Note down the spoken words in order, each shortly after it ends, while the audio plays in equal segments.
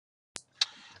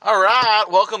All right,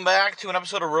 welcome back to an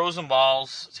episode of Rose and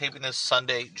Balls, taping this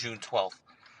Sunday, June 12th.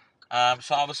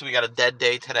 So obviously we got a dead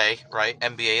day today, right?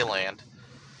 NBA land.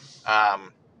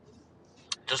 Um,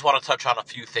 just want to touch on a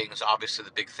few things. Obviously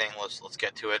the big thing, let's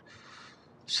get to it.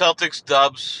 Celtics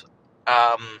dubs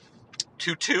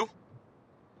 2-2,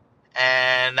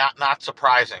 and not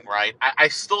surprising, right? I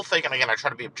still think, and again, I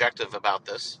try to be objective about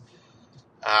this.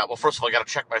 Well, first of all, I got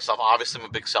to check myself. Obviously, I'm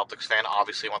a big Celtics fan.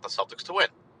 Obviously, I want the Celtics to win,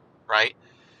 right?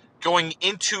 Going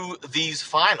into these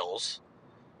finals,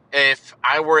 if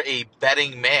I were a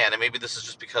betting man, and maybe this is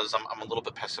just because I'm a little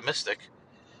bit pessimistic,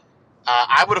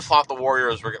 I would have thought the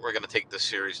Warriors were going to take this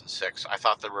series in six. I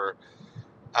thought they were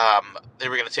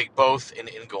going to take both in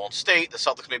Golden State. The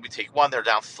Celtics maybe take one. They're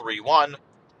down 3-1.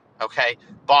 Okay,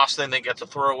 Boston they get a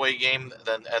throwaway game.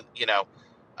 Then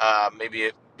maybe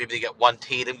they get one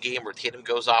Tatum game where Tatum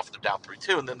goes off. They're down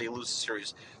 3-2, and then they lose the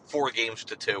series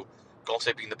 4-2. Golden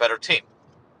State being the better team.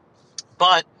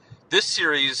 But this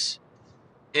series,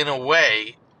 in a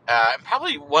way,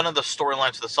 probably one of the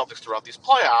storylines of the Celtics throughout these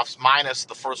playoffs, minus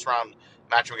the first round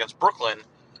matchup against Brooklyn,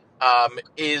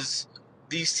 is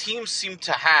these teams seem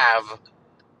to have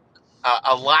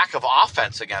a lack of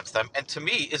offense against them. And to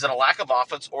me, is it a lack of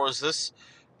offense, or is this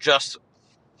just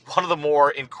one of the more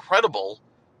incredible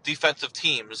defensive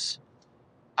teams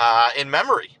in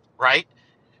memory, right?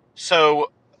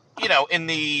 So, in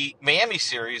the Miami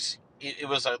series, it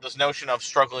was this notion of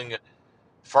struggling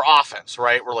for offense,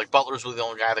 right? Where Butler's really the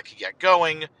only guy that could get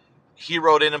going. He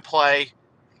rode in and play.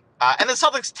 And the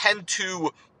Celtics tend to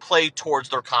play towards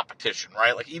their competition,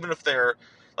 right? Even if they're,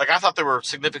 I thought they were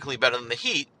significantly better than the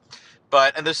Heat,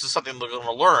 and this is something they're going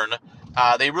to learn,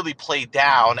 they really played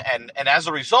down, and as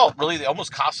a result, really, they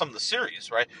almost cost them the series,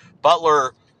 right?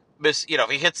 Butler if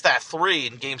he hits that three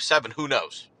in Game 7, who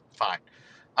knows? Fine.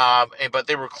 But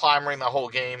they were clamoring the whole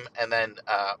game, and then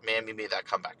Miami made that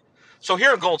comeback. So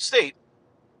here in Golden State,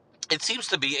 it seems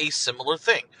to be a similar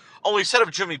thing. Only instead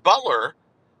of Jimmy Butler,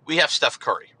 we have Steph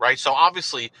Curry, right? So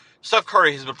obviously, Steph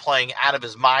Curry has been playing out of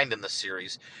his mind in this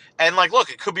series. And, look,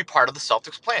 it could be part of the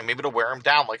Celtics' plan, maybe to wear him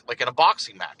down, like in a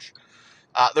boxing match.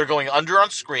 They're going under on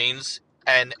screens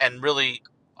and really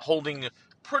holding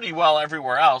pretty well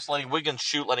everywhere else, letting Wiggins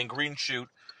shoot, letting Green shoot,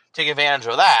 take advantage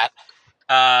of that,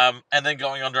 and then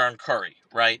going under on Curry,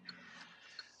 right?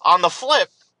 On the flip,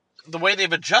 the way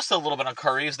they've adjusted a little bit on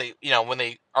Curry is when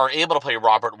they are able to play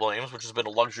Robert Williams, which has been a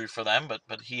luxury for them,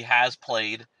 but he has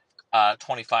played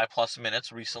 25 plus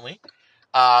minutes recently.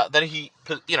 Then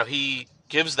he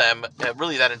gives them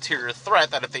really that interior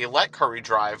threat that if they let Curry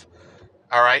drive,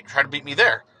 all right, try to beat me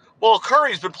there. Well,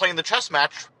 Curry's been playing the chess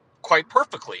match quite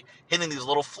perfectly, hitting these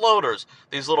little floaters,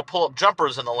 these little pull-up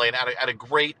jumpers in the lane at a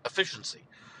great efficiency.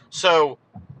 So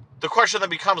the question then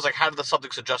becomes, how do the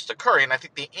Celtics adjust to Curry? And I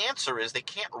think the answer is they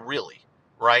can't really,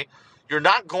 right? You're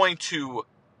not going to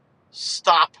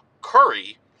stop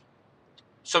Curry,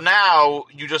 so now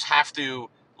you just have to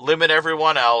limit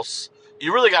everyone else.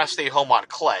 You really got to stay home on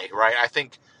Clay, right? I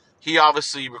think he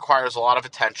obviously requires a lot of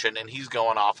attention, and he's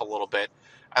going off a little bit,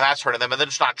 and that's hurting them. And then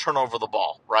just not turn over the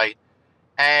ball, right?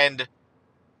 And,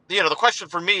 the question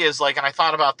for me is, and I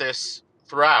thought about this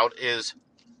throughout, is,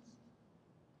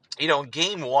 in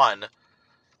Game 1,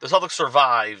 the Celtics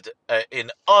survived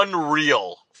an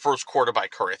unreal first quarter by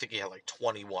Curry. I think he had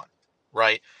 21,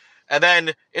 right? And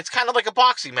then it's kind of like a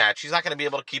boxing match. He's not going to be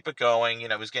able to keep it going.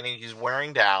 He's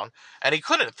wearing down, and he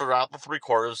couldn't throughout the three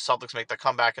quarters. Celtics make the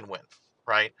comeback and win,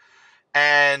 right?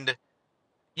 And,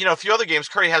 a few other games,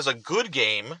 Curry has a good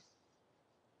game,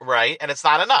 right? And it's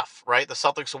not enough, right? The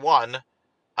Celtics won,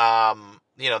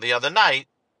 the other night,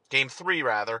 Game 3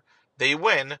 rather, they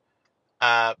win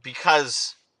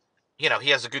because he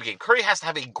has a good game. Curry has to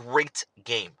have a great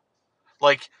game.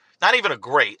 Not even a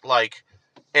great,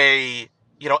 a,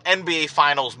 NBA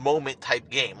Finals moment type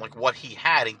game, like what he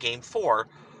had in Game 4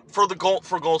 for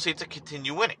Golden State to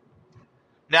continue winning.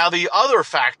 Now, the other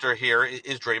factor here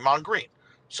is Draymond Green.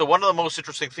 So one of the most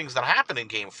interesting things that happened in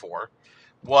Game 4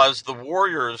 was the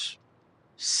Warriors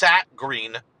sat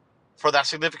Green for that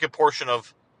significant portion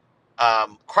of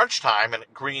crunch time, and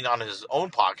Green on his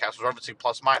own podcast was referencing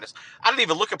plus minus. I didn't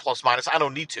even look at plus minus. I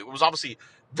don't need to. It was obviously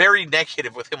very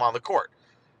negative with him on the court,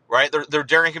 right? They're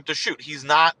daring him to shoot. He's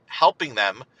not helping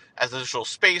them as an additional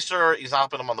spacer. He's not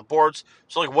helping them on the boards.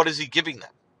 So, what is he giving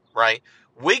them, right?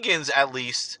 Wiggins, at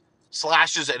least,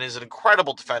 slashes and is an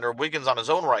incredible defender. Wiggins on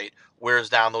his own right wears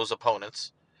down those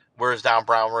opponents, wears down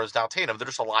Brown, wears down Tatum. They're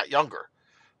just a lot younger.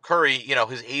 Curry,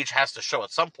 his age has to show at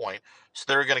some point, so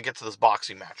they're going to get to this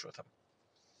boxing match with him.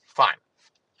 Fine.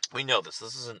 We know this.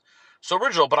 This isn't so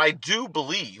original, but I do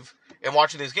believe in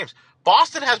watching these games.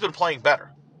 Boston has been playing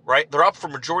better, right? They're up for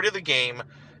majority of the game,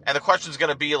 And the question is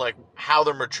going to be like how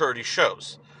their maturity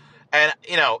shows. And,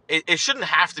 it shouldn't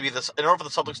have to be this. In order for the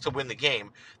Celtics to win the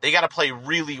game, they got to play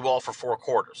really well for 4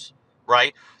 quarters,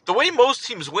 right? The way most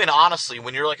teams win, honestly,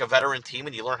 when you're like a veteran team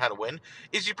and you learn how to win,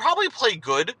 is you probably play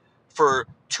good for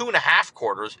 2.5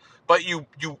 quarters, but you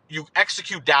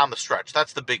execute down the stretch.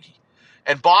 That's the biggie.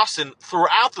 And Boston,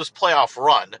 throughout this playoff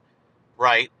run,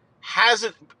 right,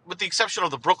 hasn't, with the exception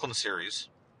of the Brooklyn series,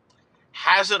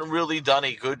 hasn't really done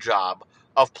a good job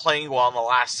of playing well in the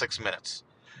last 6 minutes.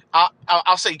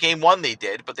 I'll say game one they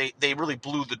did, but they really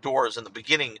blew the doors in the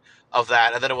beginning of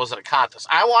that, and then it wasn't a contest.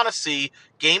 I want to see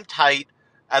game tight,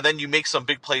 and then you make some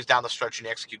big plays down the stretch and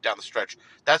you execute down the stretch.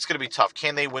 That's going to be tough.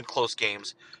 Can they win close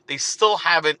games? They still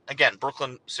haven't, again,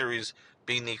 Brooklyn series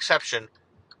being the exception.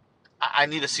 I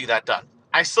need to see that done.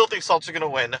 I still think Celtics are going to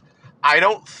win. I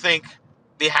don't think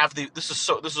they have this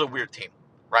is a weird team,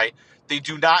 right? They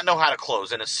do not know how to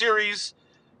close in a series,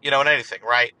 in anything,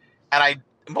 right? And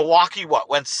Milwaukee,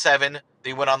 went 7.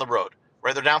 They went on the road,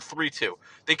 right? They're down 3-2.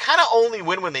 They kind of only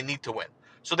win when they need to win.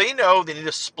 So they know they need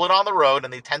to split on the road,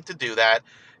 and they tend to do that.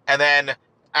 And then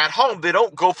at home, they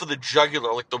don't go for the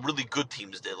jugular like the really good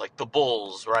teams did, like the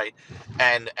Bulls, right?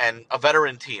 And a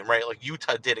veteran team, right? Like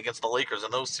Utah did against the Lakers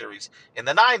in those series in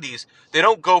the 90s. They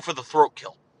don't go for the throat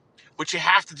kill, which you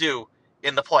have to do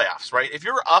in the playoffs, right? If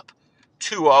you're up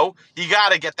 2-0, you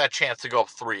got to get that chance to go up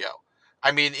 3-0.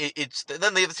 I mean, it's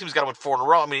then the other team's got to win 4 in a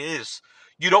row. I mean,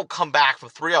 you don't come back from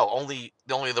 3-0. Only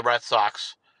the Red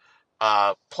Sox,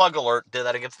 plug alert, did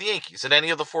that against the Yankees. In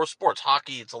any of the 4 sports,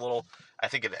 hockey, it's a little, I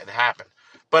think it happened.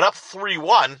 But up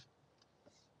 3-1,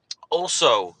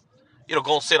 also,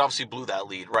 Golden State obviously blew that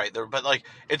lead, right? But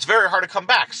it's very hard to come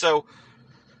back. So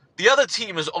the other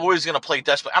team is always going to play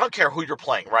desperate. I don't care who you're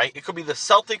playing, right? It could be the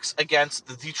Celtics against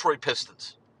the Detroit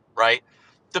Pistons, right?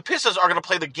 The Pistons are going to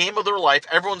play the game of their life.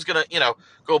 Everyone's going to,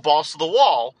 go balls to the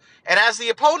wall. And as the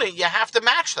opponent, you have to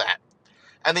match that.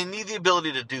 And they need the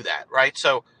ability to do that, right?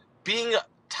 So being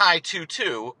tied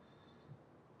 2-2,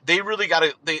 they really got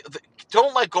to, they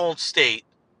don't let Golden State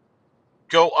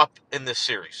go up in this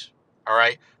series, all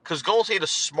right? Because Golden State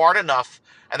is smart enough,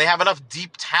 and they have enough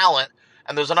deep talent,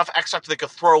 and there's enough X factor they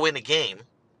could throw in a game.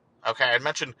 Okay, I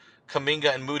mentioned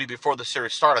Kuminga and Moody before the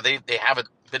series started. They haven't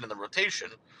been in the rotation.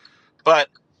 But,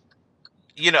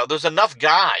 there's enough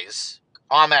guys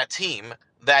on that team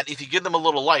that if you give them a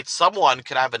little light, someone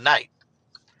could have a night.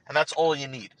 And that's all you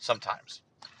need sometimes.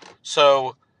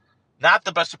 So, not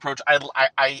the best approach.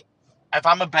 I if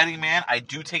I'm a betting man, I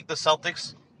do take the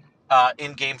Celtics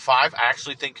in Game 5. I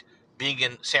actually think being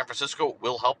in San Francisco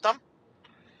will help them.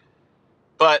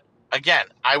 But, again,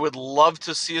 I would love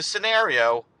to see a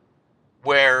scenario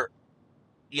where,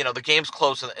 the game's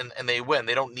close and they win.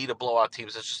 They don't need a blowout team.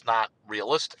 It's just not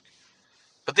realistic.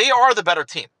 But they are the better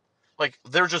team.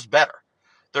 They're just better.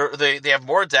 They have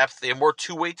more depth. They have more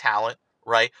two-way talent,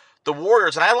 right? The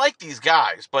Warriors, and I like these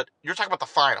guys, but you're talking about the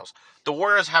finals. The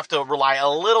Warriors have to rely a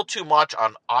little too much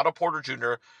on Otto Porter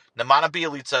Jr., Nemanja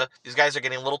Bjelica. These guys are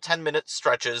getting little 10-minute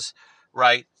stretches,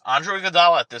 right? Andre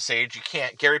Iguodala at this age, you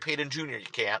can't. Gary Payton Jr., you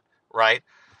can't, right?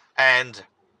 And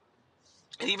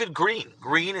even Green.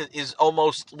 Green is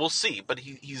almost, we'll see, but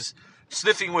he's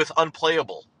sniffing with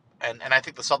unplayable. And I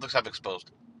think the Celtics have exposed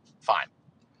him. Fine.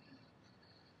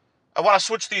 I want to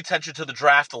switch the attention to the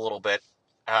draft a little bit.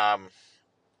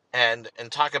 And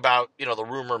talk about, the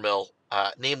rumor mill,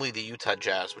 namely the Utah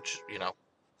Jazz, which,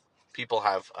 people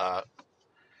have,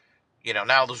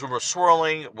 now there's rumors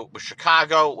swirling with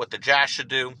Chicago, what the Jazz should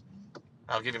do.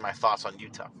 I'll give you my thoughts on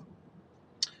Utah.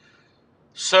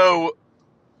 So,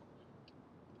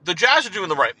 the Jazz are doing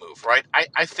the right move, right?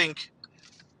 I think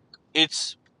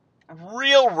it's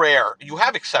real rare. You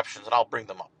have exceptions, and I'll bring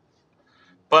them up.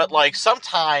 But,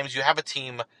 sometimes you have a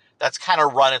team that's kind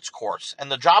of run its course. And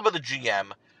the job of the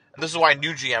GM, and this is why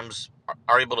new GMs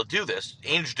are able to do this.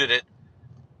 Ainge did it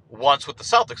once with the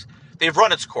Celtics. They've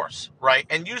run its course, right?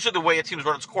 And usually the way a team's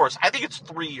run its course, I think it's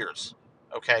 3 years,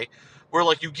 okay? Where,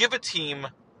 you give a team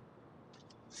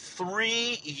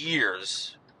 3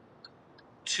 years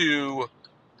to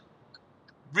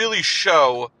really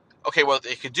show, okay, what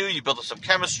they could do. You build up some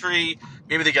chemistry.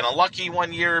 Maybe they get unlucky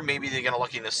one year. Maybe they get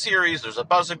unlucky in a series. There's a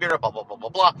buzzer beater, blah, blah, blah, blah,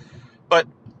 blah. But,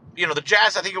 the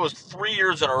Jazz, I think it was 3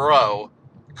 years in a row,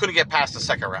 couldn't get past the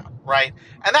second round, right?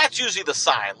 And that's usually the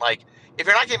sign. If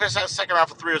you're not getting past the second round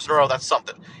for 3 years in a row, that's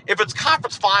something. If it's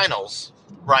conference finals,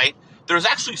 right, there's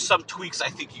actually some tweaks I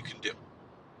think you can do,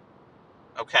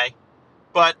 okay?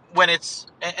 But when it's,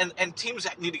 and teams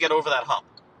need to get over that hump,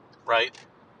 right?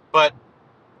 But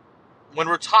when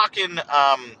we're talking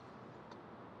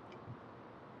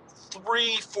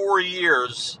 3-4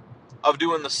 years, of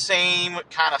doing the same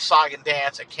kind of song and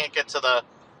dance and can't get to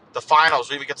the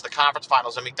finals or even get to the conference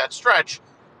finals and make that stretch,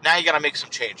 now you got to make some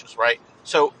changes, right?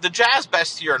 So the Jazz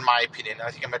best year, in my opinion, and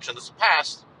I think I mentioned this in the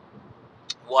past,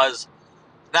 was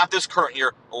not this current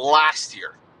year, last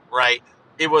year, right?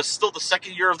 It was still the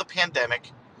second year of the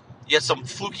pandemic. You had some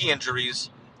fluky injuries.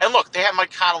 And look, they had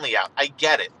Mike Conley out. I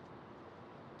get it.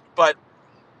 But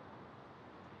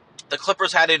the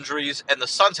Clippers had injuries and the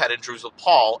Suns had injuries with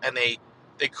Paul, and they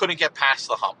couldn't get past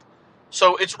the hump.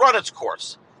 So it's run its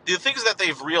course. The things that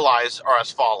they've realized are as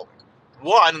following.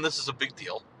 One, and this is a big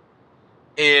deal,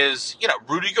 is,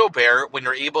 Rudy Gobert, when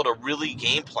you're able to really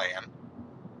game plan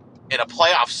in a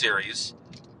playoff series,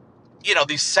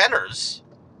 these centers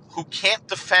who can't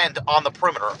defend on the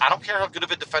perimeter, I don't care how good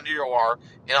of a defender you are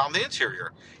and on the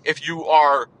interior, if you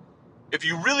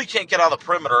really can't get on the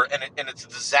perimeter and it's a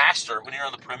disaster when you're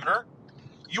on the perimeter,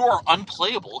 you are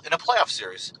unplayable in a playoff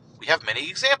series. We have many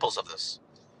examples of this.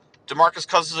 DeMarcus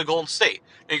Cousins of Golden State.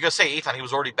 Now you're going to say, Ethan, he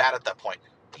was already bad at that point.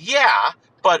 Yeah,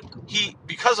 but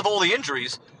because of all the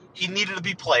injuries, he needed to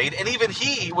be played, and even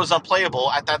he was unplayable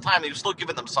at that time. He was still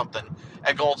giving them something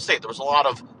at Golden State. There was a lot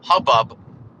of hubbub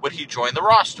when he joined the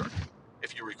roster,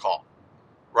 if you recall,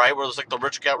 right? Where it was like the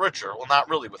rich got richer. Well, not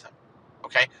really with him,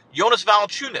 okay? Jonas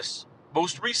Valanciunas,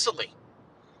 most recently,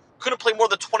 couldn't play more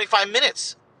than 25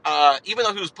 minutes, even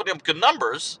though he was putting up good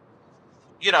numbers.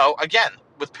 Again,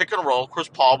 with pick and roll, Chris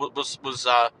Paul was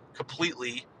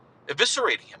completely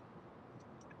eviscerating him.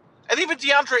 And even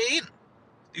DeAndre Ayton,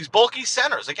 these bulky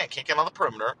centers, again, can't get on the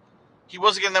perimeter. He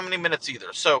wasn't getting that many minutes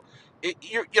either. So,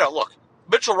 look,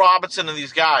 Mitchell Robinson and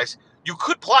these guys, you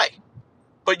could play,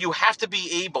 but you have to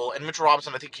be able, and Mitchell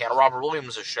Robinson I think can, Robert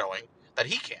Williams is showing that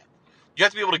he can. You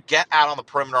have to be able to get out on the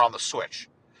perimeter on the switch.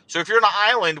 So if you're in an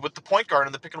island with the point guard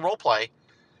in the pick and roll play,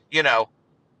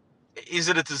 is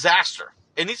it a disaster?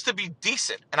 It needs to be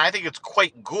decent, and I think it's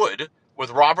quite good with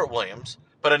Robert Williams,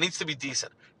 but it needs to be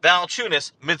decent.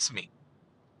 Valanciunas, mincemeat,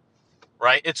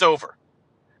 right? It's over.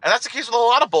 And that's the case with a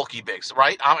lot of bulky bigs,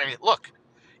 right? I mean, look,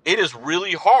 it is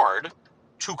really hard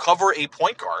to cover a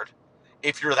point guard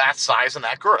if you're that size and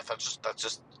that girth. That's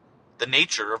just the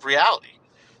nature of reality.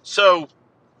 So,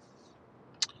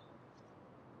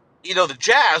 the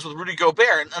Jazz with Rudy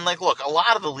Gobert, and look, a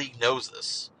lot of the league knows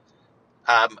this.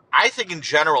 I think in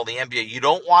general, the NBA, you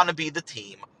don't want to be the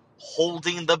team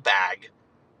holding the bag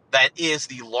that is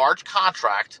the large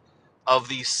contract of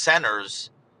these centers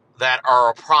that are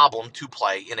a problem to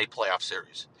play in a playoff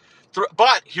series.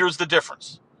 But here's the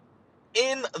difference.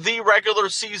 In the regular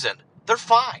season, they're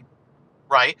fine,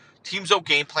 right? Teams don't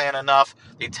game plan enough.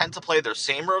 They tend to play their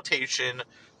same rotation,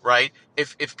 right?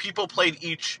 If people played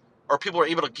people are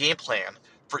able to game plan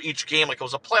for each game like it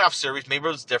was a playoff series, maybe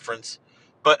there's a difference.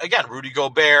 But again, Rudy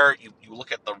Gobert, you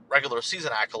look at the regular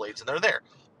season accolades, and they're there.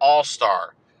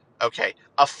 All-star, okay,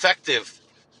 effective,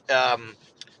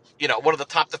 one of the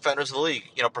top defenders of the league.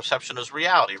 Perception is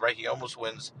reality, right? He almost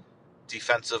wins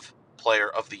Defensive Player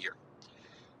of the Year.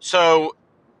 So,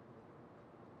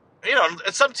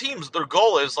 and some teams, their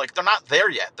goal is, they're not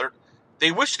there yet.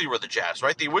 They wish they were the Jazz,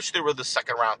 right? They wish they were the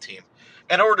second-round team.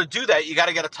 In order to do that, you got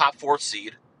to get a top 4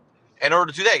 seed. In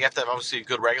order to do that, you have to have, obviously, a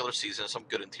good regular season and some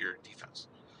good interior defense.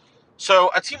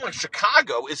 So a team like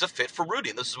Chicago is a fit for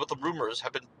Rudy, and this is what the rumors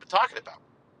have been talking about.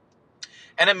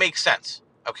 And it makes sense,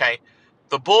 okay?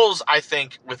 The Bulls, I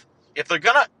think,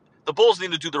 the Bulls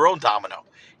need to do their own domino.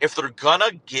 If they're going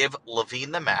to give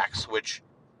LaVine the max, which,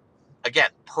 again,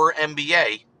 per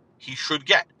NBA, he should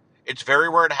get. It's very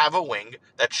rare to have a wing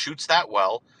that shoots that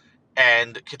well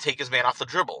and can take his man off the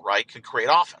dribble, right? Can create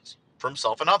offense for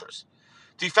himself and others.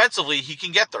 Defensively, he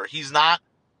can get there. He's not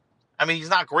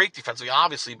great defensively,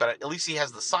 obviously, but at least he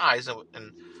has the size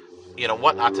and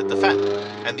whatnot to defend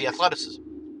and the athleticism.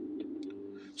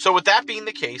 So with that being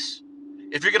the case,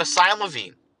 if you're going to sign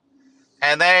LaVine,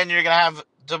 and then you're going to have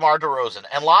DeMar DeRozan,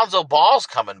 and Lonzo Ball's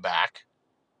coming back,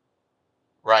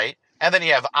 right? And then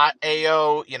you have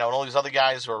Ayo, and all these other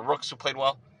guys who are rooks who played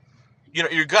well.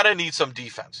 You're going to need some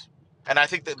defense. And I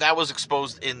think that was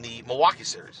exposed in the Milwaukee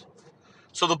series.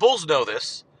 So the Bulls know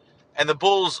this, and the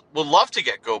Bulls would love to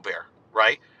get Gobert,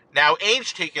 right? Now,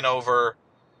 Ainge taking over,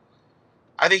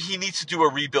 I think he needs to do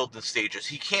a rebuild in stages.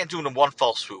 He can't do it in one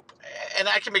fell swoop. And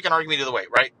I can make an argument either way,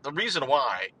 right? The reason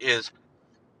why is,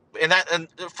 and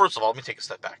first of all, let me take a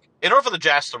step back. In order for the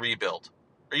Jazz to rebuild,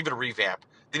 or even revamp,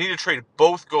 they need to trade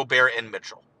both Gobert and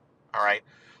Mitchell, all right?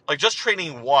 Just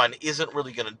trading one isn't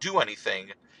really going to do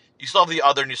anything. You still have the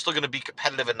other, and you're still going to be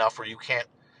competitive enough where you can't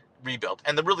rebuild.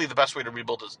 And really the best way to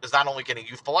rebuild is not only getting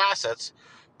youthful assets,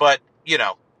 but,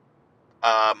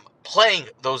 playing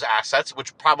those assets,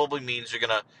 which probably means you're going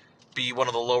to be one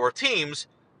of the lower teams,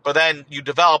 But then you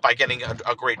develop by getting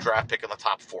a great draft pick in the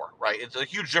top 4, right? It's a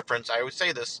huge difference. I always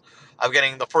say this, of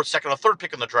getting the first, second, or third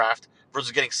pick in the draft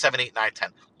versus getting 7, 8, 9, 10.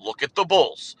 Look at the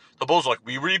Bulls. The Bulls are like,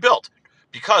 we rebuilt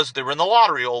because they were in the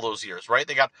lottery all those years, right?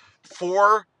 They got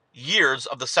 4 years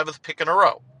of the 7th pick in a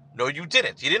row. No, you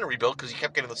didn't. You didn't rebuild because you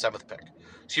kept getting the 7th pick.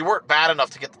 So you weren't bad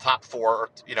enough to get the top 4, or,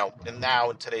 and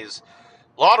now in today's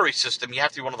lottery system, you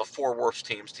have to be one of the 4 worst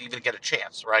teams to even get a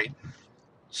chance, right?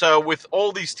 So with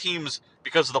all these teams,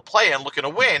 because of the play-in looking to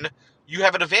win, you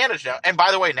have an advantage now. And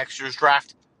by the way, next year's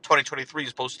draft, 2023, is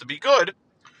supposed to be good.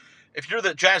 If you're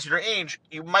the Jazz in your age,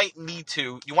 you want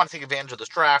to take advantage of this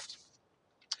draft.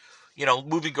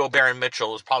 Moving Gobert and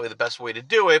Mitchell is probably the best way to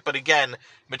do it. But again,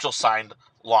 Mitchell signed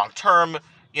long-term.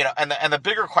 And the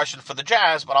bigger question for the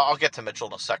Jazz, but I'll get to Mitchell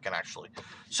in a second, actually.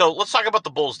 So let's talk about the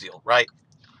Bulls deal, right?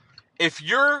 If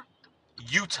you're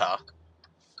Utah,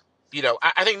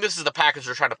 I think this is the package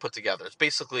they're trying to put together. It's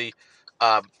basically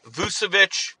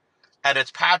Vucevic, and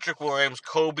it's Patrick Williams,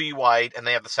 Kobe White, and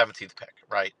they have the 17th pick,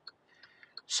 right?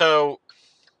 So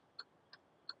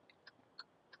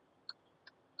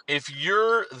if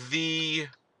you're the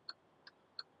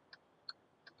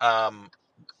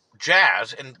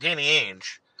Jazz, and Danny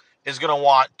Ainge is going to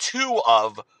want 2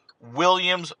 of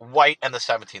Williams, White, and the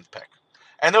 17th pick.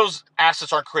 And those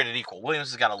assets aren't created equal. Williams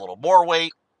has got a little more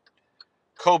weight.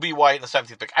 Kobe White and the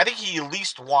 17th pick. I think he at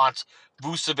least wants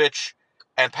Vucevic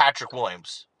and Patrick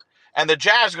Williams. And the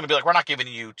Jazz are going to be like, we're not giving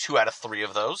you 2 out of 3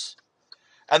 of those.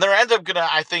 And they're end up going to,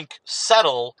 I think,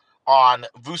 settle on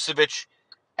Vucevic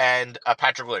and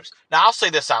Patrick Williams. Now, I'll say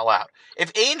this out loud.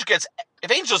 If Ainge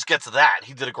just gets that,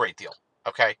 he did a great deal,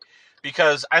 okay?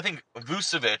 Because I think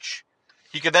Vucevic,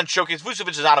 he could then showcase.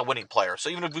 Vucevic is not a winning player. So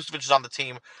even if Vucevic is on the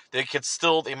team, they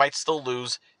might still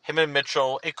lose. Him and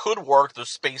Mitchell, it could work. There's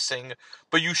spacing.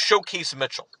 But you showcase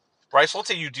Mitchell, right? So let's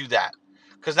say you do that.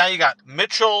 Because now you got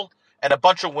Mitchell and a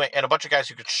bunch of guys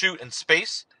who could shoot and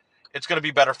space. It's going to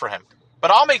be better for him. But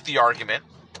I'll make the argument,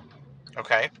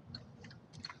 okay,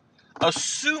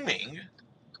 assuming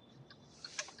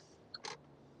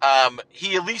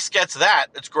he at least gets that,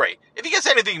 it's great. If he gets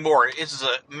anything more, it's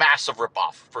a massive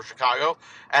ripoff for Chicago.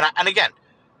 And again,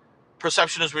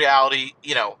 perception is reality.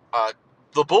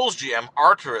 The Bulls GM,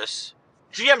 Arturas,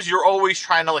 GMs, you're always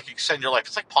trying to extend your life.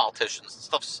 It's like politicians and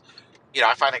stuff's.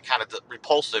 I find it kind of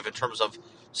repulsive in terms of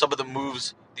some of the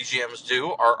moves these GMs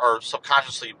do are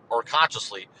subconsciously or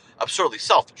consciously absurdly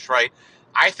selfish, right?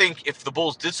 I think if the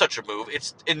Bulls did such a move,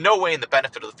 it's in no way in the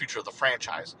benefit of the future of the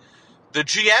franchise. The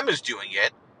GM is doing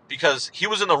it because he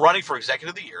was in the running for Executive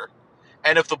of the Year,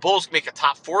 and if the Bulls make a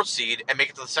top 4 seed and make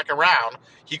it to the second round,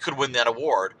 he could win that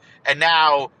award. And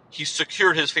now he's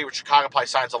secured his favorite Chicago play,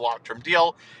 signs a long-term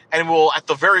deal, and will, at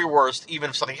the very worst, even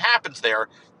if something happens there,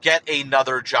 get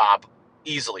another job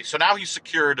easily. So now he's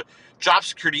secured job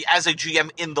security as a GM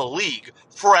in the league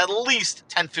for at least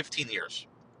 10, 15 years,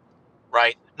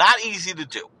 right? Not easy to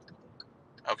do,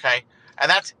 okay?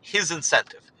 And that's his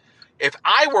incentive. If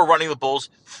I were running the Bulls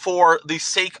for the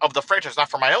sake of the franchise, not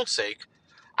for my own sake,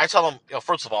 I tell them,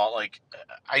 first of all,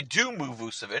 I do move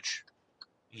Vucevic,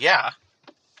 yeah,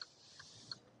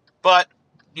 but,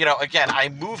 again, I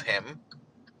move him,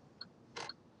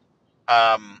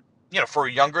 for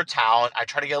a younger talent. I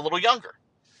try to get a little younger,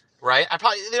 right? I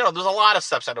probably, there's a lot of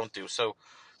steps I don't do, so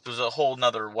there's a whole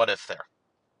nother what if there.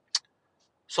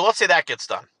 So let's say that gets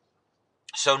done.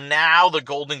 So now the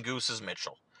golden goose is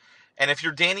Mitchell. And if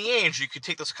you're Danny Ainge, you could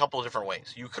take this a couple of different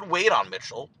ways. You could wait on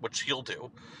Mitchell, which he'll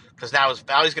do, because now his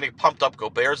value's going to get pumped up.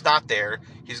 Gobert's not there.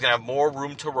 He's going to have more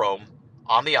room to roam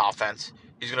on the offense.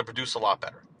 He's going to produce a lot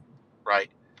better, right?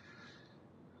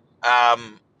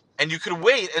 And you could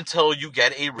wait until you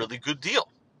get a really good deal.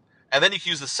 And then you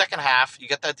can use the second half. You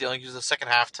get that deal, and you use the second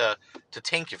half to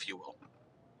tank, if you will,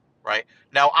 right?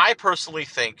 Now, I personally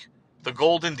think the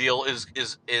golden deal is,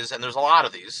 and there's a lot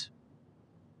of these,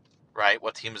 right?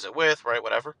 What team is it with, right?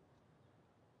 Whatever.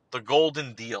 The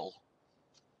golden deal.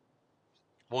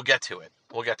 We'll get to it.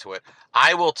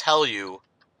 I will tell you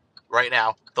right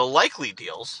now the likely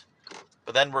deals,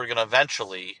 but then we're going to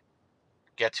eventually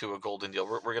get to a golden deal.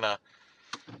 We're going to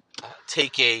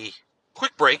take a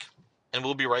quick break, and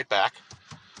we'll be right back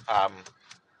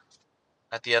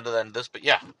at the end of this. But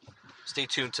yeah, stay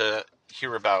tuned to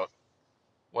hear about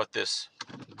what this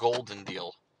golden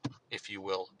deal, if you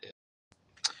will, is.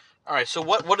 All right, so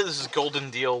what is this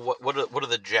golden deal? What are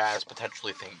the Jazz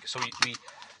potentially thinking? So we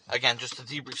again, just to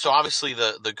debrief. So obviously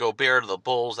the Gobert to the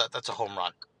Bulls, that's a home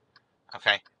run.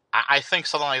 Okay, I think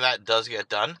something like that does get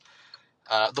done.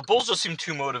 The Bulls just seem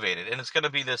too motivated, and it's going to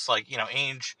be this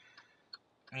Ainge.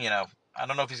 I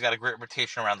don't know if he's got a great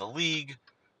reputation around the league,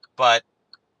 but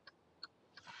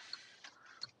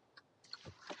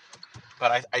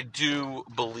but I do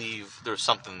believe there's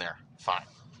something there. Fine.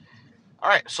 All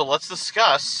right, so let's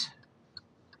discuss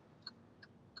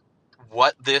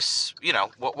what this,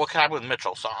 what can happen with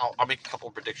Mitchell. So I'll make a couple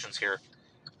of predictions here,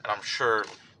 and I'm sure,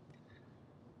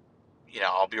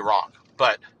 I'll be wrong.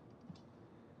 But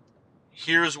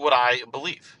here's what I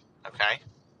believe, okay?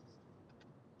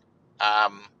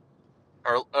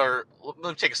 Or let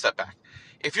me take a step back.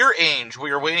 If you're Ainge, what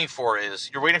you're waiting for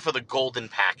is, you're waiting for the golden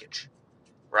package,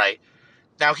 right?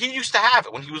 Now, he used to have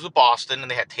it when he was with Boston,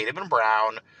 and they had Tatum and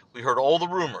Brown. We heard all the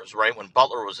rumors, right, when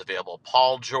Butler was available,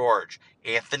 Paul George,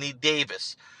 Anthony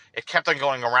Davis. It kept on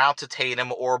going around to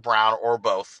Tatum or Brown or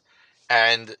both.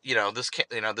 And, this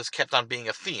kept on being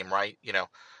a theme, right?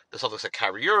 The Celtics had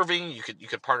Kyrie Irving. You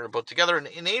could partner both together, and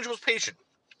Ainge was patient.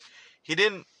 He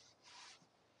didn't,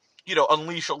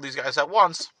 unleash all these guys at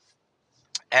once,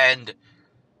 and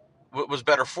was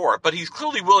better for it. But he's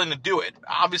clearly willing to do it.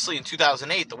 Obviously, in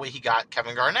 2008, the way he got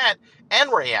Kevin Garnett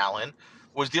and Ray Allen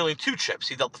was dealing 2 chips.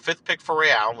 He dealt the 5th pick for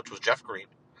Ray Allen, which was Jeff Green,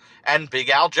 and Big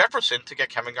Al Jefferson to get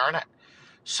Kevin Garnett.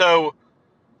 So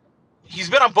he's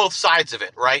been on both sides of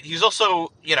it, right? He's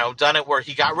also, done it where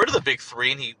he got rid of the big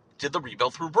 3 and he did the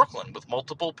rebuild through Brooklyn with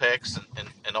multiple picks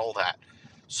and all that.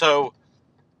 So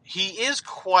he is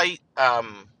quite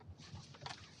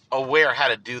aware how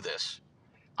to do this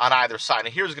on either side.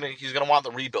 And he's going to want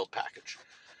the rebuild package.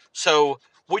 So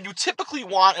what you typically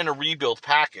want in a rebuild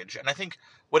package, and I think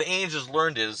what Ainge has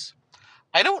learned is,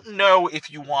 I don't know if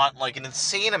you want like an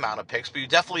insane amount of picks, but you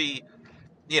definitely,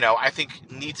 I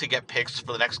think need to get picks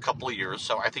for the next couple of years.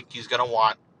 So I think he's going to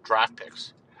want draft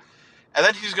picks. And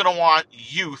then he's going to want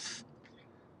youth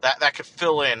that could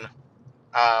fill in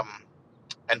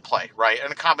and play, right?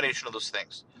 And a combination of those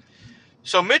things.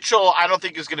 So Mitchell, I don't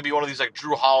think is going to be one of these like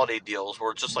Drew Holiday deals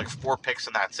where it's just like 4 picks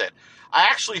and that's it. I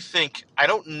actually think, I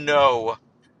don't know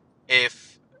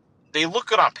if they look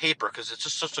good on paper because it's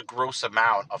just such a gross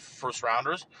amount of first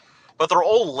rounders, but they're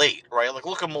all late, right? Like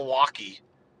look at Milwaukee.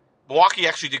 Milwaukee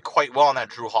actually did quite well on that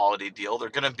Drew Holiday deal. They're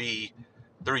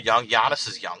young. Giannis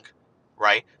is young,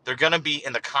 right? They're going to be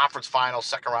in the conference finals,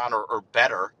 second round or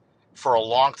better for a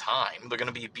long time. They're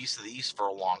going to be a beast of the East for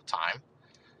a long time.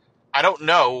 I don't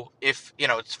know if,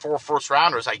 it's 4 first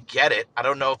rounders. I get it. I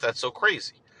don't know if that's so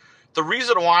crazy. The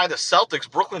reason why the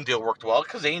Celtics Brooklyn deal worked well,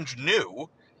 because Ainge knew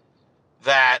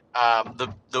that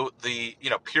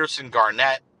the Pearson,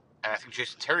 Garnett, and I think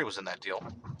Jason Terry was in that deal.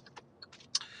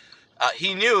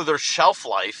 He knew their shelf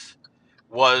life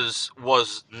was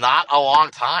not a long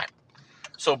time.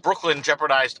 So Brooklyn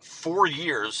jeopardized 4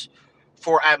 years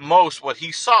for at most what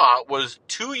he saw was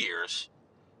 2 years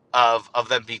of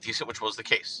them being decent, which was the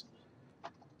case.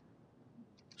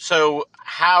 So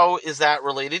how is that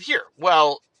related here?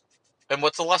 Well, and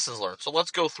what's the lessons learned? So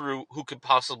let's go through who could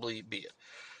possibly be it.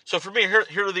 So for me,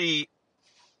 here are the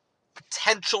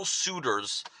potential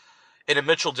suitors in a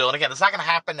Mitchell deal. And again, it's not going to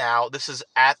happen now. This is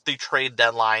at the trade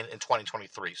deadline in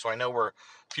 2023. So I know we're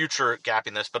future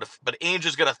gapping this, but Ainge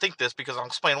is going to think this because I'll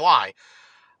explain why.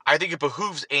 I think it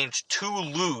behooves Ainge to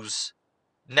lose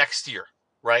next year,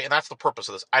 right? And that's the purpose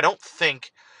of this. I don't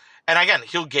think, and again,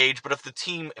 he'll gauge, but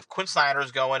if Quinn Snyder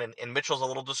is going and Mitchell's a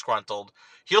little disgruntled,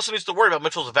 he also needs to worry about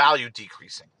Mitchell's value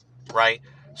decreasing, right?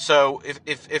 So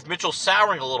if Mitchell's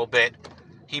souring a little bit,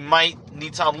 he might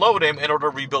need to unload him in order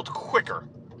to rebuild quicker,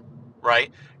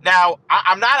 right? Now,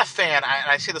 I'm not a fan, and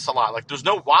I say this a lot, like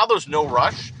while there's no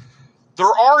rush, there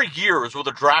are years where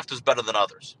the draft is better than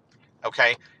others,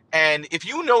 okay? And if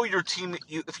you know your team,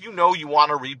 if you know you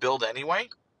want to rebuild anyway,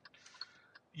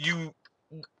 you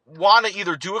want to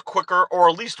either do it quicker or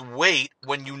at least wait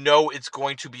when you know it's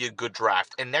going to be a good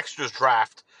draft. And next year's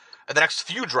draft, and the next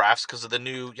few drafts, because of the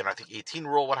new, I think 18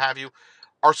 rule, what have you,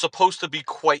 are supposed to be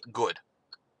quite good.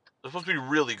 They're supposed to be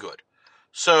really good.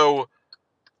 So,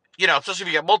 especially if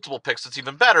you get multiple picks, it's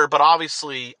even better. But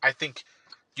obviously, I think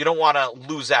you don't want to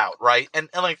lose out, right? And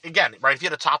like, again, right, if you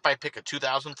had a top 5 pick in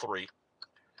 2003,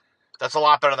 that's a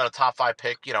lot better than a top 5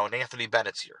 pick, in Anthony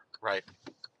Bennett's year, right?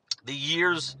 The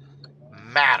years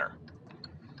matter.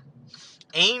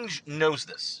 Ainge knows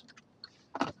this.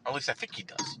 Or at least I think he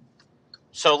does.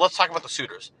 So let's talk about the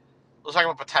suitors. Let's talk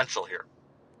about potential here.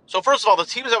 So first of all, the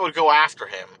teams that would go after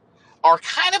him are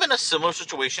kind of in a similar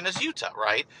situation as Utah,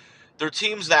 right? They're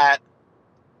teams that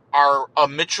are a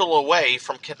Mitchell away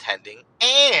from contending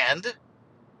and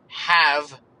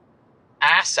have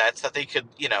assets that they could,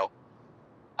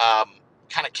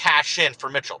 kind of cash in for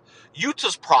Mitchell.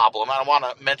 Utah's problem, and I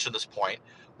want to mention this point,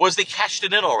 was they cashed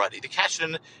it in already. They cashed it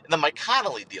in the Mike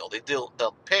Conley deal. They did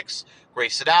the picks,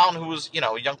 Grayson Allen, who was,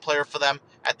 a young player for them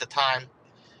at the time,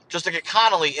 just to get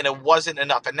Conley, and it wasn't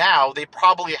enough. And now they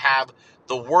probably have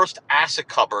the worst asset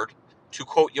cupboard to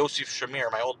quote Yosef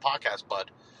Shamir, my old podcast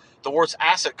bud, the worst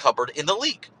asset cupboard in the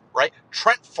league, right?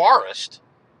 Trent Forrest,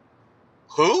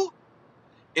 who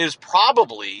is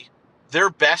probably their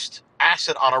best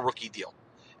asset on a rookie deal.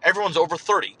 Everyone's over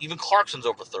 30. Even Clarkson's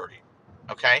over 30.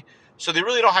 Okay? So they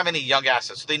really don't have any young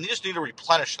assets. So they just need to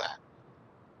replenish that,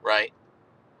 right?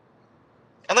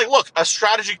 And, like, look, a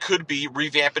strategy could be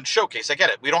revamp and showcase. I get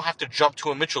it. We don't have to jump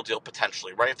to a Mitchell deal,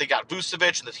 potentially, right? If they got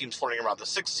Vucevic and the team's flirting around the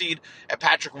 6th seed, and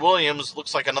Patrick Williams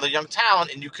looks like another young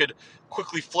talent, and you could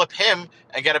quickly flip him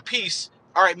and get a piece,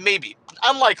 all right, maybe.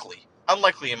 Unlikely.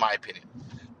 Unlikely, in my opinion.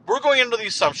 We're going into the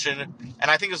assumption, and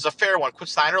I think this is a fair one, Quinn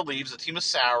Snyder leaves, the team is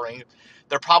souring,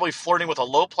 they're probably flirting with a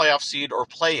low playoff seed or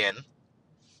play-in,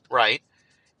 right?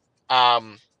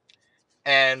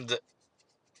 And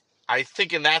I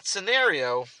think in that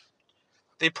scenario,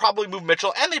 they probably move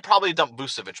Mitchell, and they probably dump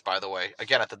Vucevic, by the way,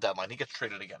 again at the deadline. He gets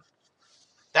traded again.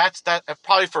 That's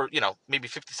probably for, maybe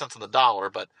 50 cents on the dollar,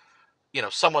 but,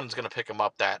 someone's going to pick him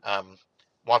up that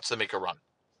wants to make a run.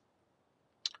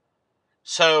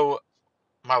 So,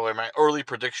 my early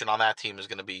prediction on that team is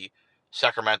going to be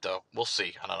Sacramento. We'll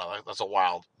see. I don't know. That's a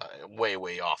wild, way,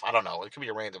 way off. I don't know. It could be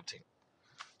a random team.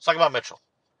 Let's talk about Mitchell.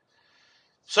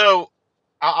 So,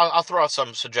 I'll throw out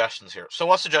some suggestions here. So,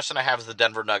 one suggestion I have is the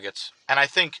Denver Nuggets. And I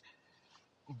think,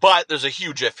 but there's a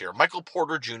huge if here. Michael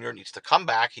Porter Jr. needs to come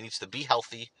back. He needs to be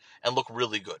healthy and look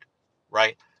really good,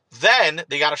 right? Then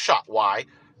they got a shot. Why?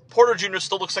 Porter Jr.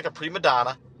 still looks like a prima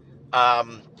donna.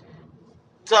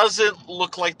 Doesn't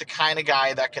look like the kind of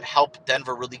guy that could help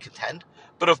Denver really contend.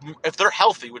 But if they're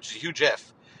healthy, which is a huge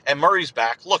if, and Murray's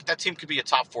back, look, that team could be a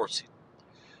top 4 seed.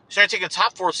 So you're taking a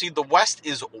top 4 seed. The West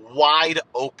is wide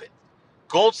open.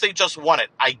 Golden State just won it.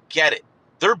 I get it.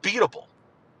 They're beatable,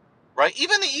 right?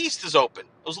 Even the East is open.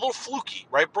 It was a little fluky,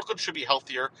 right? Brooklyn should be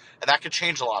healthier, and that could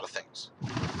change a lot of things.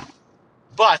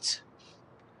 But,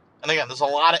 and again, there's a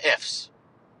lot of ifs.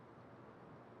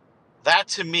 That,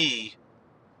 to me,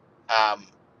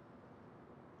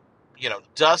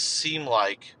 does seem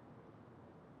like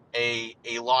a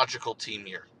logical team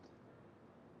here.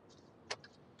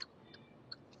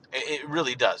 It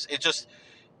really does. It just,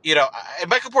 and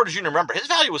Michael Porter Jr., remember, his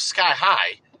value was sky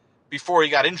high before he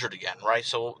got injured again, right?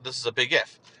 So this is a big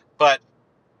if. But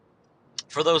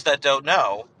for those that don't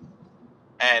know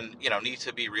and, need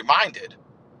to be reminded,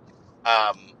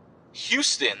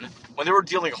 Houston, when they were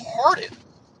dealing Harden,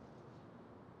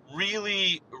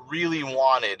 really, really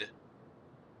wanted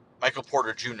Michael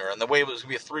Porter Jr. And the way it was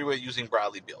going to be a 3-way using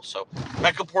Bradley Beal. So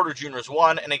Michael Porter Jr. is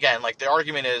one. And again, like the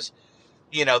argument is,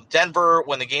 Denver,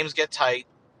 when the games get tight,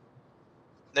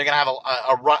 they're going to have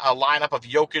a lineup of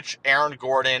Jokic, Aaron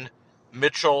Gordon,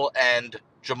 Mitchell, and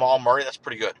Jamal Murray. That's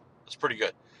pretty good.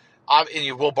 And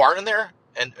you have Will Barton there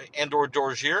and/or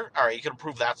Dozier. All right, you can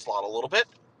improve that slot a little bit.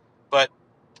 But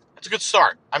it's a good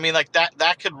start. I mean, like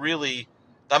that could really,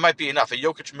 that might be enough. A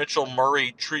Jokic, Mitchell,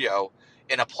 Murray trio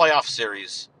in a playoff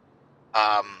series.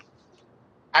 I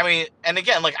mean, and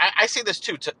again, like I say this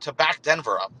too, to back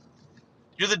Denver up.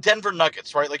 You're the Denver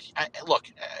Nuggets, right? Like, look,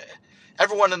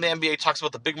 everyone in the NBA talks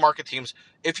about the big market teams.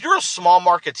 If you're a small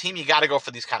market team, you got to go for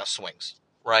these kind of swings,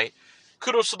 right?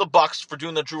 Kudos to the Bucks for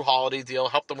doing the Drew Holiday deal,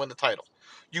 help them win the title.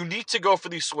 You need to go for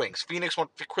these swings. Phoenix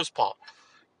went for Chris Paul,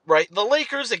 right? The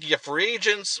Lakers, they can get free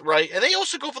agents, right? And they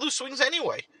also go for those swings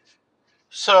anyway.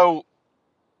 So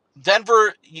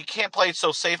Denver, you can't play it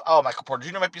so safe. Oh, Michael Porter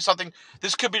Jr. might be something.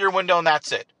 This could be your window, and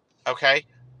that's it. Okay?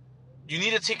 You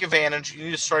need to take advantage. You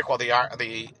need to strike while the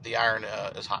iron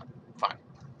is hot. Fine.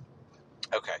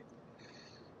 Okay.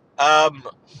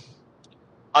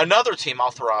 Another team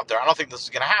I'll throw out there. I don't think this is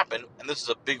going to happen, and this is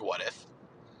a big what if.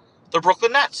 The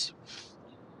Brooklyn Nets.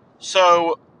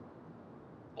 So,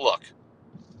 look.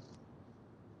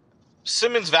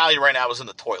 Simmons' value right now is in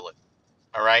the toilet.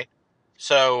 All right?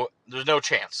 So, there's no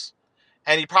chance.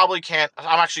 And he probably can't.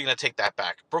 I'm actually going to take that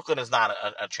back. Brooklyn is not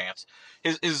a chance.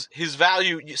 His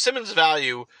value, Simmons'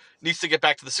 value, needs to get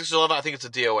back to the Sixers level. I think it's a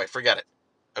DOA. Forget it.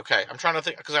 Okay, I'm trying to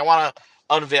think because I want to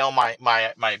unveil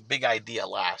my big idea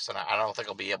last, and I don't think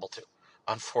I'll be able to,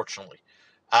 unfortunately.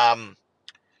 But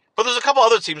there's a couple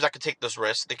other teams that could take this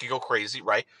risk. They could go crazy,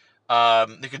 right?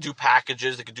 They could do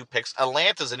packages. They could do picks.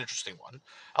 Atlanta's an interesting one.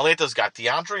 Atlanta's got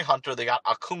DeAndre Hunter. They got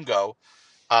Akungo.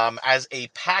 As a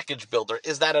package builder.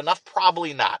 Is that enough?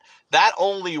 Probably not. That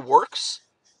only works.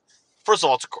 First of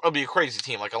all, it'll be a crazy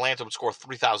team. Like Atlanta would score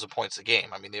 3,000 points a game.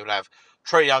 I mean, they would have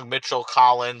Trae Young, Mitchell,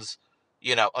 Collins.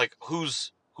 Like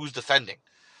who's defending?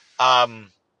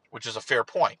 Which is a fair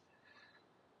point.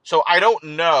 So I don't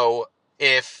know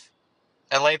if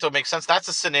Atlanta makes sense. That's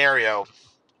a scenario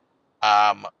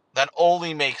that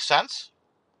only makes sense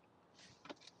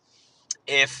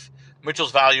if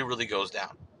Mitchell's value really goes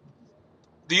down.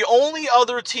 The only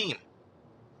other team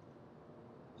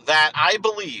that I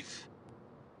believe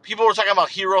people were talking about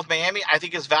Hero of Miami, I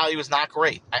think his value is not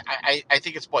great. I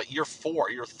think it's year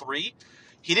 4, year 3.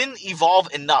 He didn't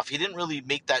evolve enough. He didn't really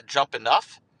make that jump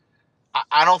enough.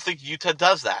 I don't think Utah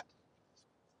does that.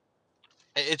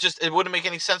 It wouldn't make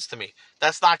any sense to me.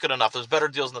 That's not good enough. There's better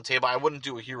deals on the table. I wouldn't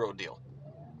do a Hero deal.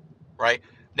 Right?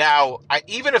 Now,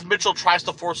 even if Mitchell tries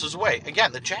to force his way,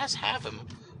 again, the Jazz have him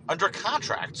under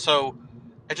contract, so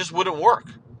it just wouldn't work.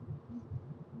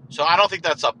 So I don't think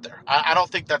that's up there. I don't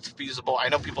think that's feasible. I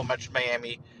know people mentioned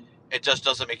Miami. It just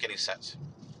doesn't make any sense.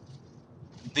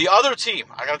 The other team,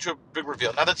 I got to do a big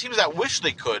reveal. Now, the teams that wish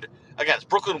they could, again,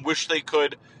 Brooklyn wish they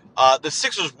could. The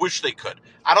Sixers wish they could.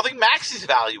 I don't think Maxi's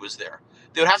value is there.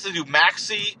 They would have to do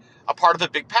Maxi a part of a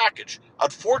big package.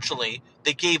 Unfortunately,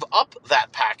 they gave up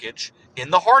that package in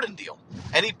the Harden deal.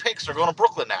 Any picks are going to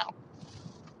Brooklyn now.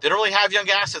 They don't really have young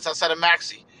assets outside of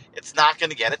Maxi. It's not going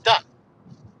to get it done.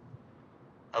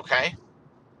 Okay?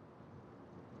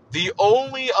 The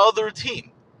only other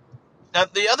team. Now,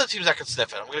 the other teams I could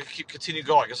sniff it. I'm going to continue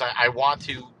going because I want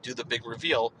to do the big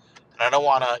reveal, and I don't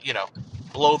want to,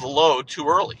 blow the load too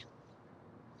early.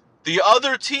 The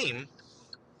other team,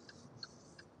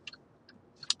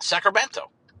 Sacramento,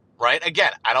 right?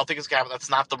 Again, I don't think it's going to happen. That's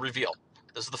not the reveal.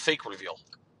 This is the fake reveal,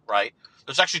 right?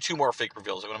 There's actually 2 more fake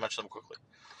reveals. I'm going to mention them quickly.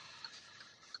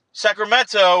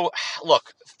 Sacramento,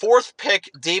 look, 4th pick,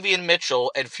 Davion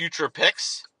Mitchell, and future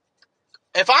picks.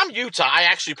 If I'm Utah, I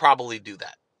actually probably do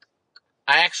that.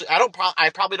 I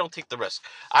probably don't take the risk.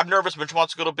 I'm nervous. Mitchell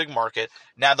wants to go to a big market.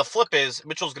 Now, the flip is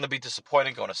Mitchell's going to be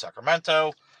disappointed going to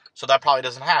Sacramento, so that probably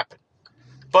doesn't happen.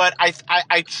 But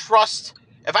I trust,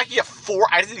 if I can get 4,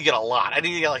 I need to get a lot. I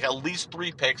need to get like at least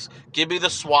 3 picks. Give me the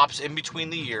swaps in between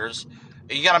the years.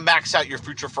 You got to max out your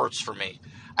future firsts for me.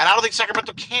 And I don't think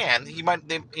Sacramento can. Again,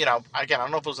 I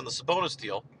don't know if it was in the Sabonis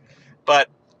deal, but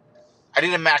I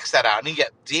need to max that out. I need to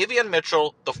get Davion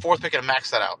Mitchell, the 4th pick, and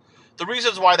max that out. The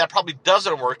reasons why that probably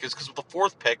doesn't work is because with the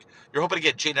 4th pick, you're hoping to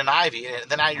get Jaden Ivey, and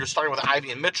then now you're starting with Ivey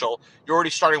and Mitchell. You're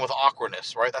already starting with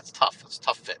awkwardness, right? That's tough. That's a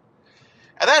tough fit.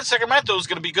 And then Sacramento is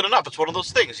going to be good enough. It's one of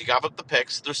those things. You got up the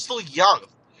picks. They're still young.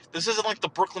 This isn't like the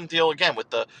Brooklyn deal again with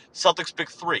the Celtics Big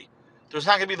 3. There's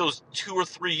not going to be those 2 or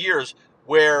 3 years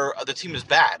where the team is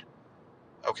bad.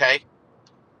 Okay?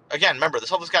 Again, remember, the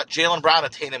Celtics got Jaylen Brown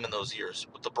and Tatum in those years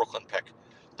with the Brooklyn pick.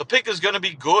 The pick is going to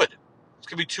be good. It's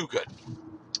going to be too good.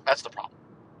 That's the problem.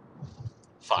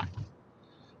 Fine.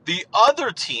 The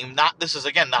other team, this is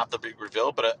again not the big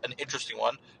reveal, but an interesting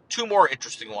one. 2 more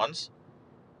interesting ones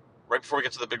right before we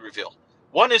get to the big reveal.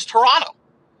 One is Toronto.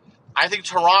 I think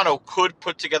Toronto could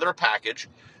put together a package.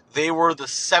 They were the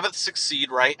 7th, 6th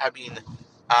seed, right? I mean,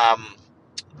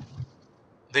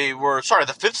 they were,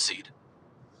 the 5th seed.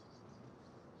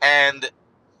 And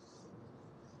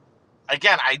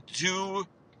again, I do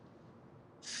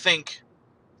think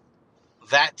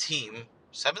that team,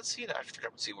 7th seed? I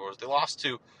forgot what seed it was. They lost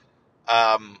to,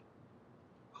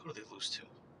 who did they lose to?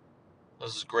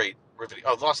 This is great. Riveting.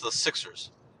 Oh, they lost to the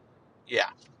Sixers. Yeah.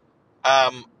 I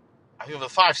think it was a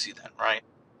 5 seed then, right?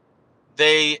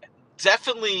 They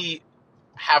definitely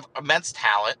have immense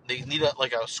talent. They need a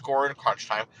scorer in crunch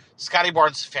time. Scotty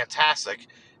Barnes is fantastic.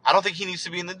 I don't think he needs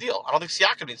to be in the deal. I don't think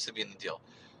Siakam needs to be in the deal.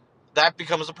 That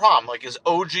becomes a problem. Like, is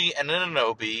OG and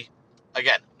Anunoby,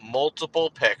 again, multiple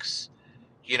picks,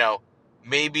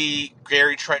 maybe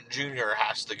Gary Trent Jr.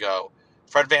 has to go.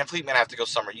 Fred VanVleet might have to go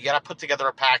somewhere. You got to put together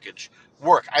a package.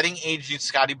 Work. I think AG needs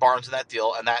Scotty Barnes in that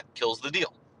deal, and that kills the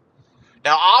deal.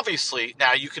 Now, obviously,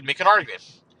 you can make an argument.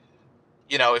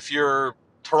 If you're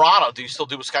Toronto, do you still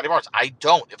do with Scotty Barnes? I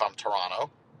don't if I'm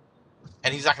Toronto.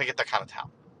 And he's not going to get that kind of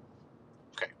talent.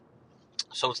 Okay.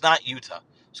 So it's not Utah.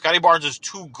 Scotty Barnes is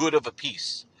too good of a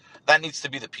piece. That needs to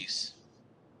be the piece.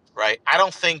 Right? I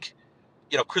don't think,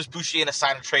 Chris Boucher in a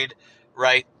sign and trade,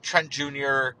 right? Trent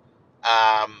Jr.,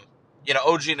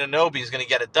 OG Anunoby is going to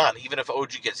get it done. Even if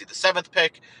OG gets the 7th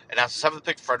pick, and now it's the 7th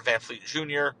pick, Fred VanVleet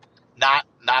Jr., not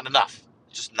enough.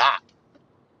 Just not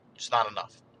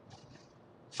enough.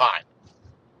 Fine.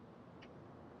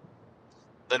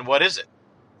 Then what is it?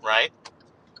 Right?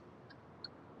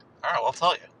 All right, well, I'll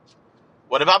tell you.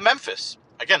 What about Memphis?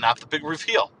 Again, not the big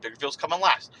reveal. Big reveal's coming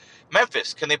last.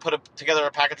 Memphis, can they put together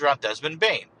a package around Desmond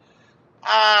Bane?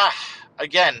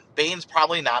 Again, Bane's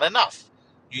probably not enough.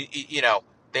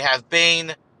 They have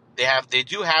Bane. They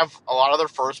do have a lot of their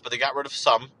firsts, but they got rid of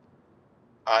some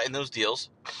in those deals.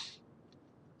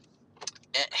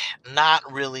 Not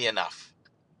really enough.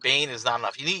 Bane is not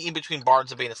enough. You need in between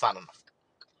Barnes and Bane. It's not enough.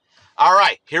 All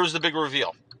right, here's the big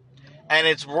reveal. And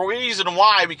it's the reason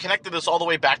why we connected this all the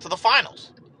way back to the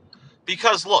finals.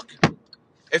 Because, look,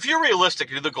 if you're realistic,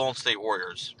 you're the Golden State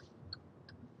Warriors,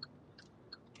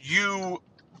 you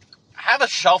have a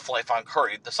shelf life on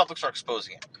Curry. The Celtics are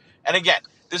exposing it. And again,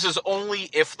 this is only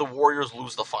if the Warriors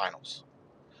lose the finals.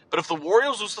 But if the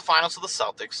Warriors lose the finals to the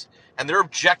Celtics, and their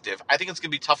objective, I think it's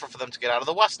going to be tougher for them to get out of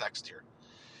the West next year.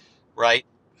 Right?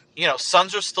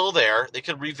 Suns are still there. They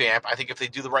could revamp. I think if they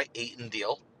do the right Ayton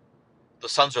deal, the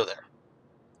Suns are there.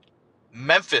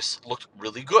 Memphis looked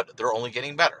really good. They're only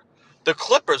getting better. The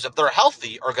Clippers, if they're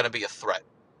healthy, are going to be a threat.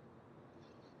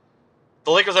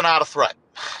 The Lakers are not a threat,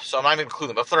 so I'm not even including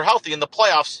them. But if they're healthy in the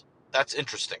playoffs, that's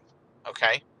interesting.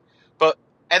 Okay?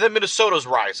 And then Minnesota's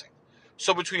rising.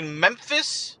 So between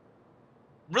Memphis,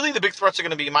 really the big threats are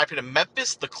going to be, in my opinion,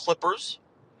 Memphis, the Clippers.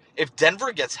 If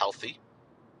Denver gets healthy,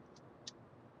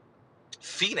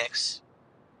 Phoenix,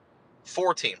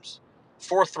 4 teams,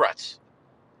 4 threats.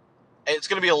 And it's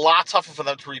going to be a lot tougher for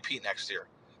them to repeat next year.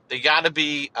 They got to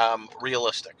be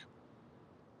realistic.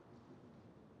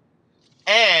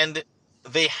 And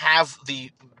they have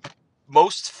the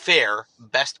most fair,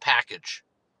 best package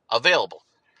available.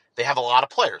 They have a lot of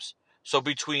players. So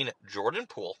between Jordan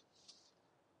Poole,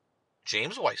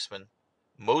 James Wiseman,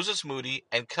 Moses Moody,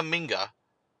 and Kuminga,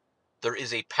 there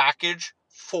is a package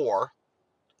for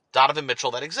Donovan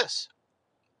Mitchell that exists,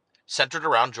 centered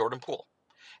around Jordan Poole.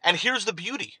 And here's the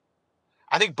beauty.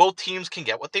 I think both teams can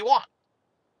get what they want,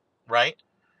 right?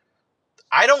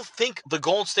 I don't think the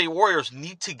Golden State Warriors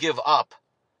need to give up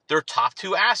their top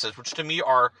 2 assets, which to me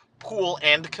are Poole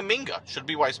and Kuminga. Should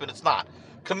be Wiseman, it's not.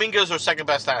 Kuminga is their second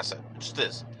best asset, which it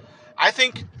is. I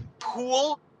think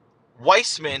Poole,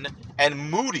 Wiseman,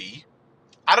 and Moody,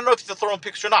 I don't know if you have to throw in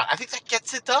picks or not. I think that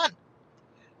gets it done.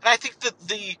 And I think that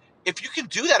if you can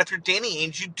do that, if you're Danny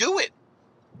Ainge, you do it.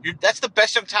 That's the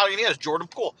best young talent he has, Jordan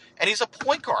Poole. And he's a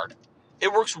point guard.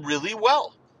 It works really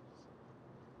well.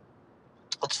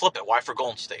 Let's flip it. Why for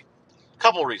Golden State? A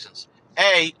couple of reasons.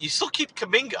 A, you still keep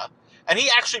Kuminga, and he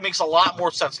actually makes a lot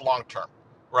more sense long term,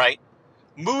 right?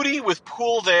 Moody with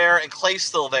Poole there and Clay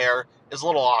still there is a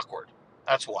little awkward.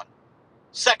 That's one.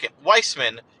 Second,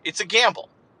 Wiseman, it's a gamble.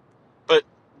 But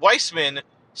Wiseman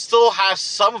still has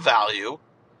some value.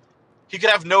 He could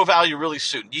have no value really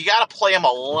soon. You got to play him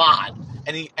a lot.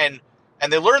 And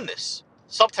they learn this.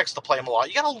 Subtext to play him a lot.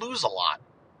 You got to lose a lot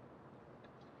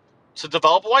to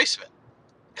develop Wiseman.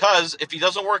 Because if he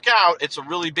doesn't work out, it's a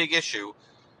really big issue.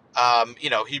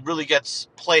 He really gets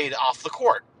played off the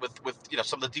court with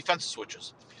some of the defensive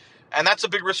switches. And that's a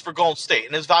big risk for Golden State.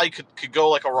 And his value could go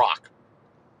like a rock.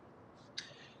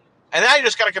 And now you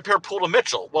just got to compare Poole to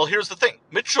Mitchell. Well, here's the thing.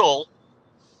 Mitchell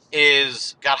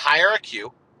got higher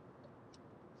IQ,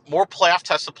 more playoff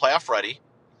tested, playoff ready,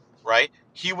 right?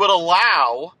 He would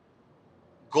allow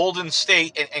Golden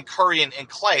State and Curry and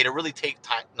Clay to really take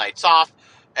nights off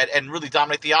and really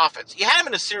dominate the offense. You had him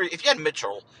in a series. If you had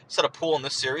Mitchell instead of Poole in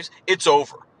this series, it's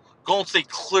over. Golden State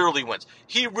clearly wins.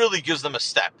 He really gives them a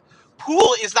step.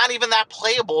 Poole is not even that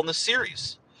playable in the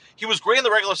series. He was great in the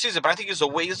regular season, but I think he's a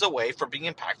ways away from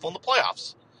being impactful in the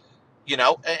playoffs.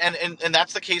 And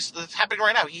that's the case that's happening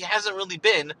right now. He hasn't really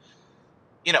been,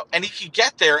 and he could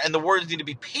get there, and the Warriors need to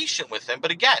be patient with him.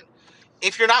 But again,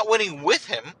 if you're not winning with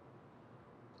him,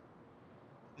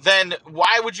 then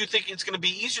why would you think it's going to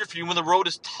be easier for you when the road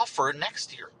is tougher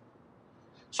next year?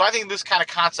 So I think this kind of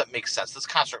concept makes sense. This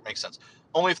construct makes sense.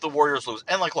 Only if the Warriors lose.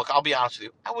 And look, I'll be honest with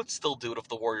you. I would still do it if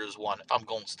the Warriors won, if I'm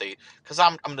Golden State. Because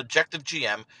I'm an objective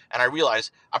GM, and I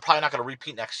realize I'm probably not going to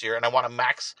repeat next year, and I want to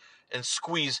max and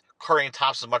squeeze Curry and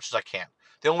Thompson as much as I can.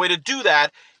 The only way to do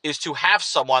that is to have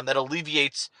someone that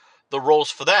alleviates the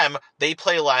roles for them. They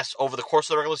play less over the course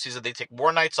of the regular season. They take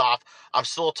more nights off. I'm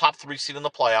still a top 3 seed in the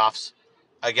playoffs.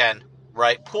 Again,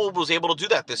 right? Poole was able to do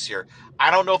that this year. I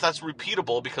don't know if that's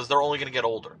repeatable because they're only going to get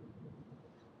older.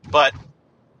 But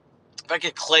if I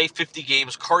get Clay 50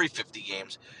 games, Curry 50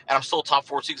 games, and I'm still a top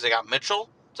 4 seed because I got Mitchell,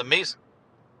 it's amazing.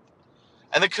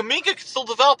 And then Kuminga can still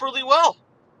develop really well.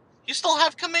 You still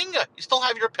have Kuminga. You still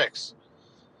have your picks.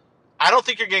 I don't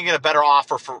think you're going to get a better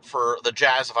offer for the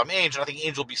Jazz if I'm Ainge, and I think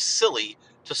Ainge will be silly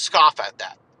to scoff at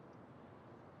that.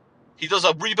 He does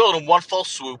a rebuild in one fell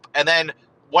swoop, and then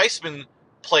Wiseman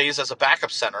plays as a backup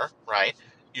center, right?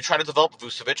 You try to develop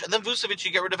Vucevic, and then Vucevic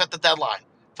you get rid of at the deadline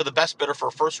for the best bidder for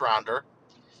a first rounder.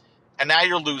 And now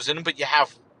you're losing, but you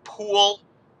have Poole,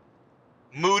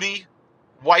 Moody,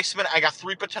 Wiseman. I got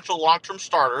 3 potential long-term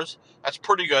starters. That's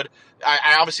pretty good.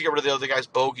 I obviously get rid of the other guys,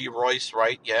 Bogey, Royce,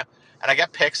 right? Yeah. And I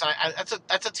get picks. And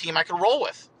that's a team I can roll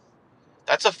with.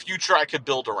 That's a future I could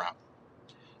build around.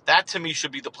 That, to me,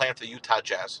 should be the plan for the Utah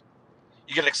Jazz.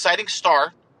 You get an exciting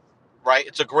star, right?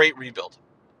 It's a great rebuild.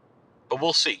 But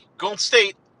we'll see. Golden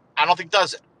State, I don't think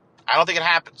does it. I don't think it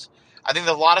happens. I think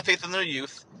there's a lot of faith in their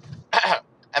youth.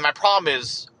 And my problem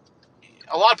is,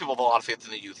 a lot of people have a lot of faith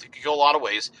in the youth. It could go a lot of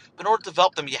ways. But in order to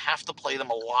develop them, you have to play them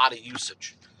a lot of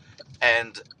usage.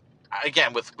 And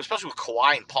again, especially with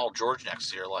Kawhi and Paul George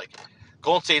next year, like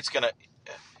Golden State's gonna.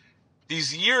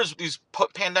 These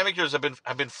pandemic years have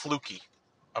been fluky.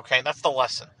 Okay, that's the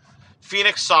lesson.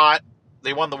 Phoenix saw it.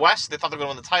 They won the West. They thought they were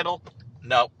going to win the title.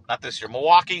 No, not this year.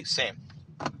 Milwaukee, same.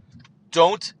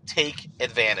 Don't take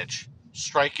advantage.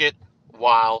 Strike it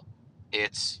while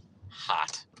it's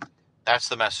hot. That's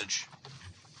the message.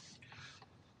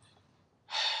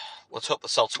 Let's hope the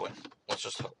Celtics win. Let's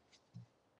just hope.